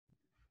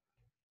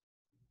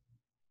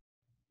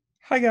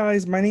Hi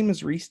guys, my name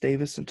is Reese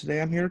Davis, and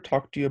today I'm here to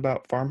talk to you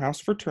about Farmhouse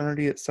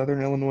Fraternity at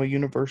Southern Illinois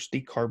University,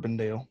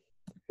 Carbondale.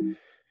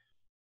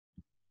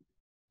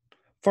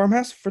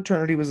 Farmhouse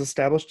Fraternity was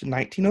established in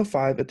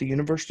 1905 at the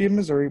University of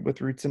Missouri with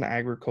roots in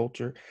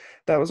agriculture.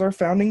 That was our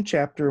founding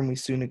chapter, and we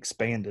soon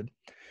expanded.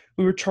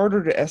 We were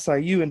chartered at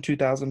SIU in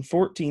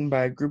 2014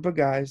 by a group of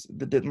guys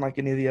that didn't like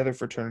any of the other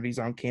fraternities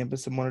on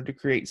campus and wanted to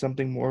create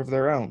something more of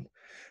their own.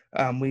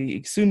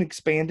 We soon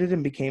expanded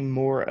and became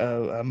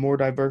a more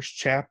diverse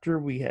chapter.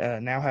 We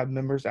now have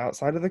members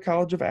outside of the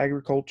College of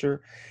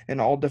Agriculture in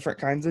all different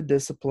kinds of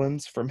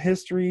disciplines, from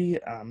history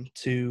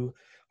to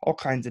all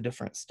kinds of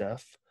different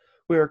stuff.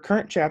 We are a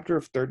current chapter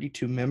of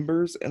 32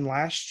 members, and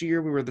last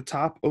year we were the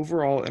top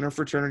overall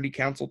Interfraternity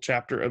Council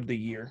chapter of the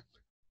year.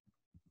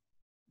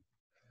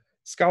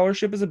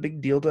 Scholarship is a big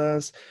deal to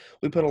us.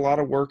 We put a lot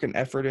of work and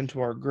effort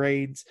into our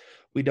grades.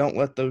 We don't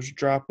let those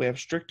drop. We have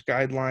strict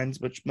guidelines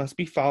which must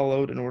be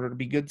followed in order to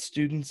be good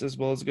students as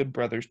well as good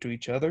brothers to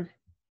each other.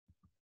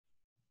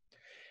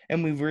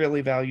 And we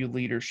really value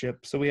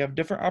leadership. So we have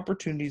different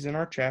opportunities in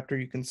our chapter.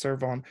 You can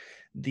serve on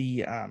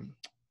the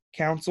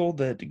council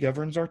that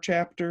governs our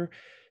chapter,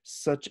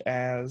 such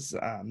as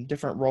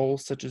different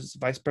roles, such as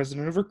vice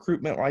president of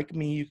recruitment, like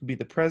me. You could be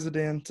the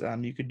president.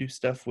 You could do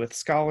stuff with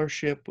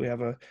scholarship. We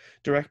have a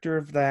director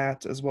of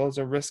that, as well as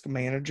a risk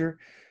manager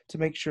to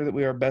make sure that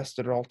we are best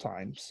at all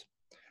times.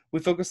 We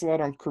focus a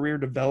lot on career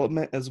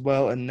development as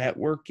well and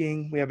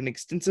networking. We have an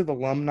extensive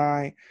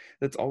alumni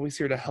that's always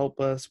here to help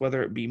us,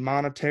 whether it be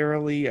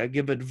monetarily,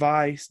 give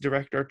advice,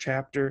 direct our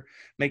chapter,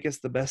 make us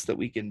the best that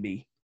we can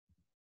be.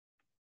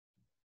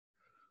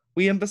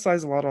 We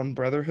emphasize a lot on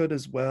brotherhood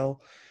as well.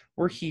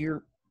 We're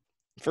here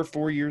for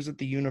 4 years at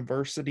the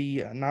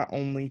university, not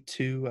only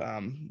to,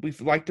 we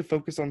like to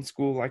focus on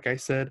school, like I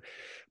said,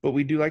 but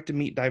we do like to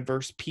meet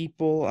diverse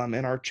people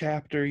in our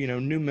chapter.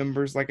 New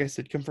members, like I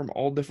said, come from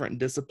all different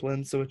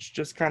disciplines. So it's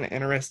just kind of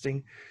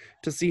interesting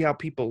to see how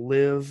people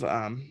live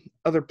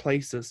other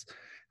places.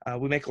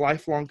 We make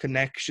lifelong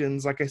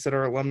connections. Like I said,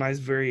 our alumni is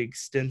very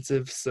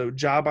extensive. So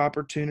job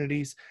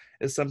opportunities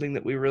is something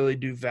that we really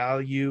do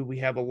value. We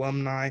have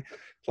alumni,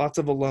 lots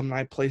of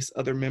alumni place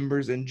other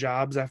members in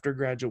jobs after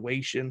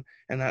graduation,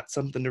 and that's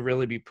something to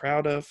really be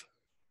proud of.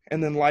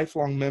 And then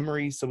lifelong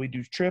memories. So we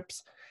do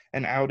trips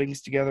and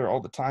outings together all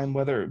the time,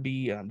 whether it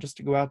be just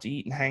to go out to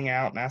eat and hang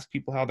out and ask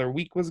people how their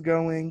week was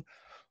going,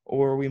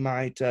 or we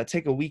might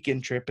take a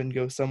weekend trip and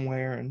go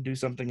somewhere and do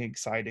something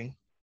exciting.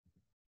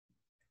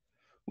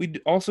 We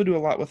also do a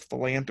lot with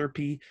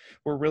philanthropy.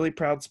 We're really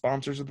proud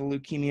sponsors of the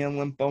Leukemia and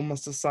Lymphoma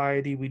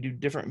Society. We do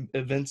different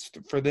events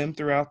for them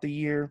throughout the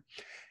year.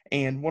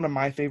 And one of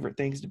my favorite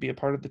things to be a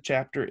part of the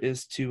chapter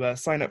is to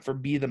sign up for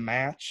Be the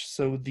Match.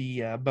 So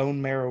the bone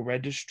marrow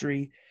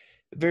registry,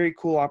 very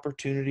cool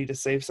opportunity to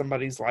save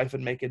somebody's life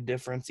and make a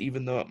difference,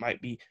 even though it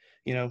might be,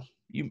 you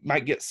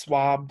might get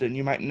swabbed and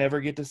you might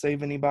never get to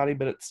save anybody,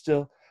 but it's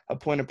still a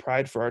point of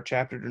pride for our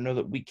chapter to know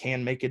that we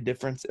can make a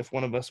difference if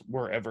one of us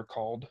were ever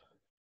called.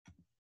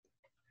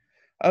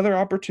 Other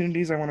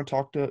opportunities I want to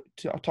talk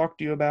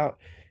to you about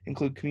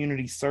include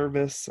community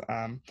service.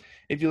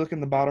 If you look in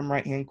the bottom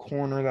right hand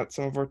corner, that's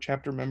some of our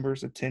chapter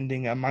members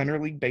attending a minor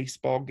league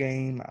baseball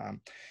game.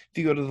 If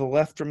you go to the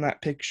left from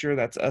that picture,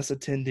 that's us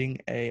attending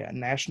a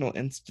national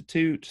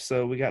institute.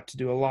 So we got to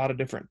do a lot of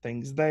different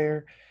things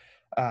there.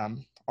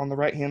 On the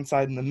right hand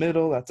side in the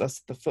middle, that's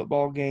us at the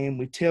football game.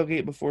 We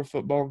tailgate before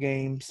football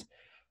games.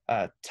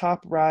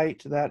 Top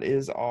right, that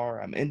is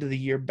our end of the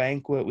year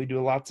banquet. We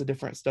do lots of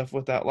different stuff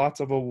with that,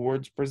 lots of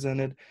awards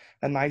presented,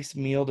 a nice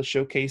meal to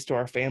showcase to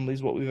our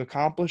families what we've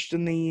accomplished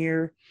in the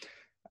year.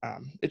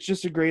 It's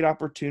just a great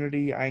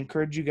opportunity. I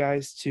encourage you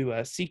guys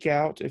to seek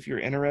out if you're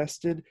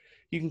interested.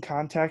 You can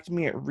contact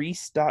me at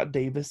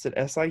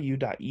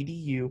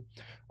reese.davis@siu.edu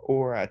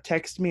or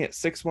text me at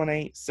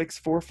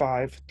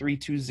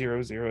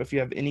 618-645-3200 if you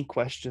have any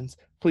questions.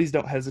 Please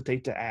don't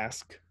hesitate to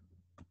ask.